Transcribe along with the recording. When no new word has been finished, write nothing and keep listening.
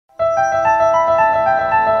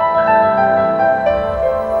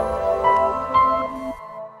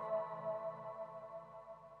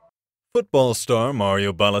Football star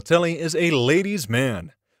Mario Baloteli is a ladies'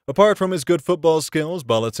 man. Apart from his good football skills,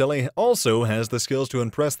 Baloteli also has the skills to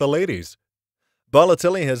impress the ladies.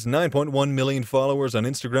 Baloteli has 9.1 million followers on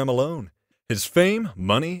Instagram alone. His fame,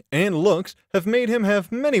 money, and looks have made him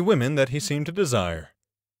have many women that he seemed to desire.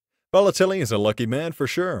 Baloteli is a lucky man for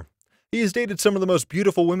sure. He has dated some of the most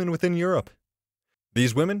beautiful women within Europe.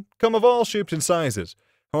 These women come of all shapes and sizes.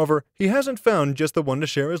 However, he hasn't found just the one to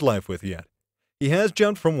share his life with yet. He has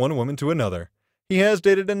jumped from one woman to another. He has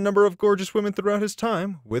dated a number of gorgeous women throughout his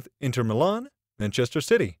time with Inter Milan, Manchester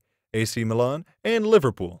City, AC Milan, and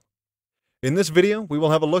Liverpool. In this video, we will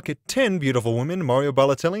have a look at 10 beautiful women Mario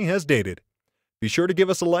Baloteli has dated. Be sure to give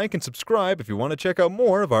us a like and subscribe if you want to check out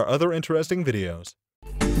more of our other interesting videos.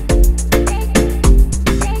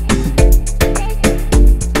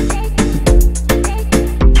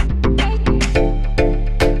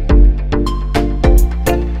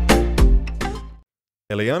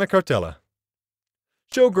 Eliana Cartella.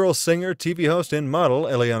 Showgirl singer, TV host, and model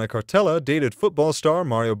Eliana Cartella dated football star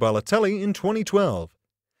Mario Baloteli in 2012.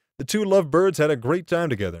 The two lovebirds had a great time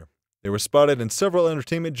together. They were spotted in several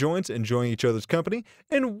entertainment joints enjoying each other's company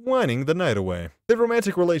and whining the night away. Their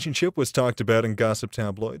romantic relationship was talked about in gossip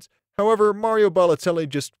tabloids. However, Mario Baloteli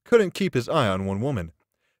just couldn't keep his eye on one woman.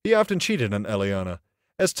 He often cheated on Eliana.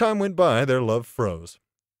 As time went by, their love froze.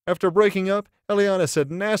 After breaking up, Eliana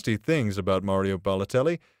said nasty things about Mario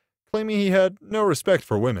Baloteli, claiming he had no respect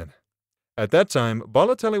for women. At that time,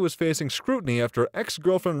 Baloteli was facing scrutiny after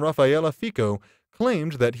ex-girlfriend Raffaella Fico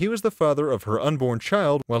claimed that he was the father of her unborn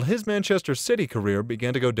child while his Manchester City career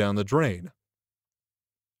began to go down the drain.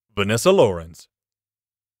 Vanessa Lawrence.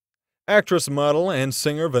 Actress, model, and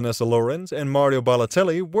singer Vanessa Lawrence and Mario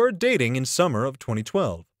Baloteli were dating in summer of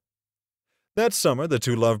 2012. That summer, the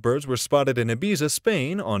two lovebirds were spotted in Ibiza,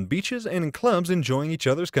 Spain, on beaches and in clubs enjoying each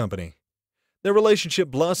other's company. Their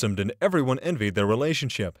relationship blossomed and everyone envied their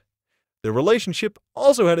relationship. Their relationship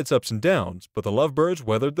also had its ups and downs, but the lovebirds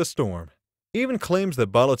weathered the storm. Even claims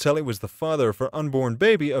that Baloteli was the father of her unborn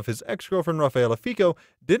baby of his ex-girlfriend Raffaella Fico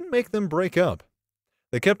didn't make them break up.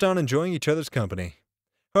 They kept on enjoying each other's company.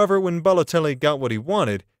 However, when Baloteli got what he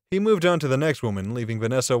wanted, he moved on to the next woman, leaving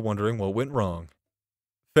Vanessa wondering what went wrong.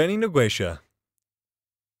 Fanny Nogueira.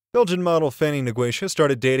 Belgian model Fanny Nogueira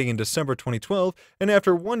started dating in December 2012 and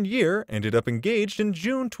after 1 year ended up engaged in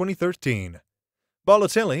June 2013.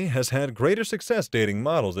 Baloteli has had greater success dating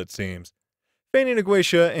models, it seems. Fanny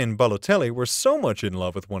Nogueira and Baloteli were so much in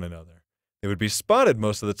love with one another. They would be spotted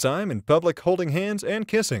most of the time in public holding hands and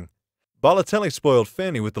kissing. Baloteli spoiled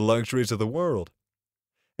Fanny with the luxuries of the world.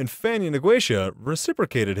 And Fanny Nogueira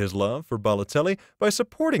reciprocated his love for Baloteli by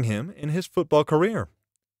supporting him in his football career.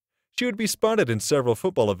 She would be spotted in several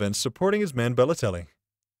football events supporting his man Baloteli.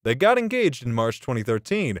 They got engaged in March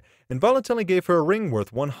 2013, and Baloteli gave her a ring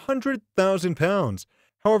worth £100,000.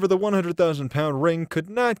 However, the £100,000 ring could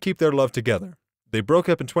not keep their love together. They broke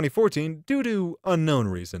up in 2014 due to unknown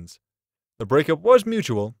reasons. The breakup was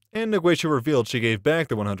mutual, and Nogueira revealed she gave back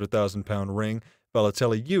the £100,000 ring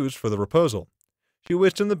Baloteli used for the proposal. She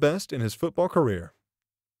wished him the best in his football career.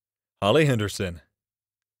 Holly Henderson.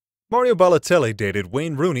 Mario Baloteli dated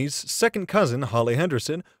Wayne Rooney's second cousin, Holly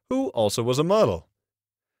Henderson, who also was a model.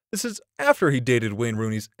 This is after he dated Wayne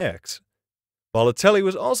Rooney's ex. Baloteli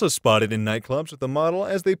was also spotted in nightclubs with the model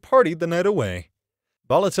as they partied the night away.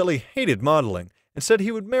 Baloteli hated modeling and said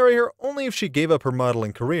he would marry her only if she gave up her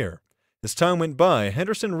modeling career. As time went by,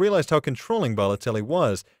 Henderson realized how controlling Baloteli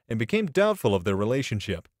was and became doubtful of their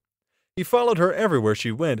relationship. He followed her everywhere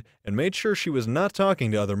she went and made sure she was not talking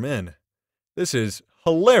to other men. This is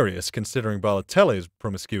hilarious considering Baloteli's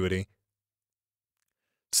promiscuity.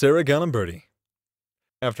 Sarah Galimberti.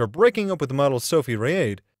 After breaking up with model Sophie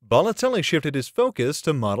Rayade, Baloteli shifted his focus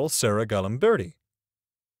to model Sarah Galimberti.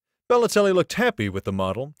 Baloteli looked happy with the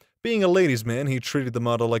model. Being a ladies' man, he treated the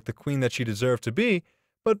model like the queen that she deserved to be,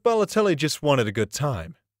 but Baloteli just wanted a good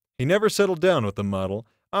time. He never settled down with the model,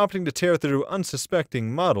 opting to tear through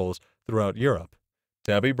unsuspecting models throughout Europe.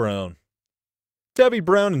 Tabby Brown. Tabby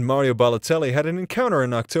Brown and Mario Baloteli had an encounter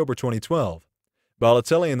in October 2012.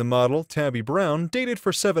 Baloteli and the model, Tabby Brown, dated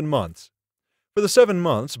for 7 months. For the 7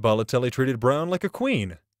 months, Baloteli treated Brown like a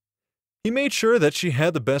queen. He made sure that she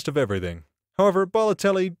had the best of everything. However,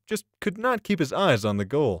 Baloteli just could not keep his eyes on the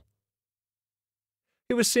goal.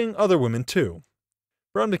 He was seeing other women too.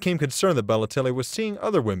 Brown became concerned that Baloteli was seeing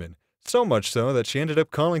other women, so much so that she ended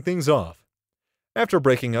up calling things off. After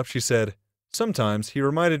breaking up, she said, "Sometimes he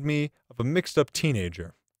reminded me of a mixed-up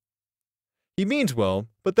teenager. He means well,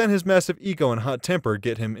 but then his massive ego and hot temper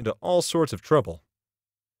get him into all sorts of trouble."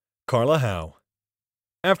 Carla Howe.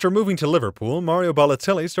 After moving to Liverpool, Mario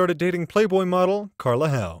Baloteli started dating Playboy model Carla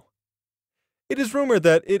Howe. It is rumored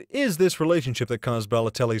that it is this relationship that caused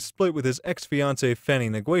Balotelli's split with his ex-fiancée Fanny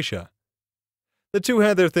Neguesha. The two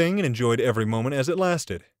had their thing and enjoyed every moment as it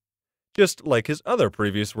lasted. Just like his other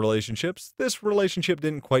previous relationships, this relationship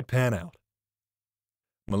didn't quite pan out.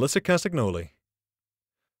 Melissa Castagnoli.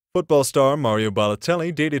 Football star Mario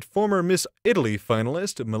Baloteli dated former Miss Italy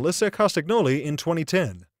finalist Melissa Castagnoli in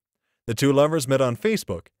 2010. The two lovers met on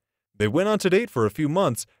Facebook. They went on to date for a few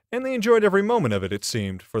months, and they enjoyed every moment of it, it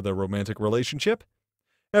seemed, for their romantic relationship.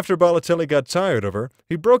 After Balotelli got tired of her,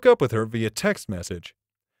 he broke up with her via text message.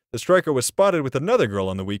 The striker was spotted with another girl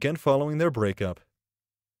on the weekend following their breakup.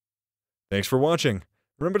 Thanks for watching.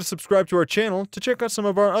 Remember to subscribe to our channel to check out some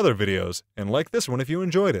of our other videos, and like this one if you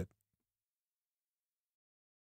enjoyed it.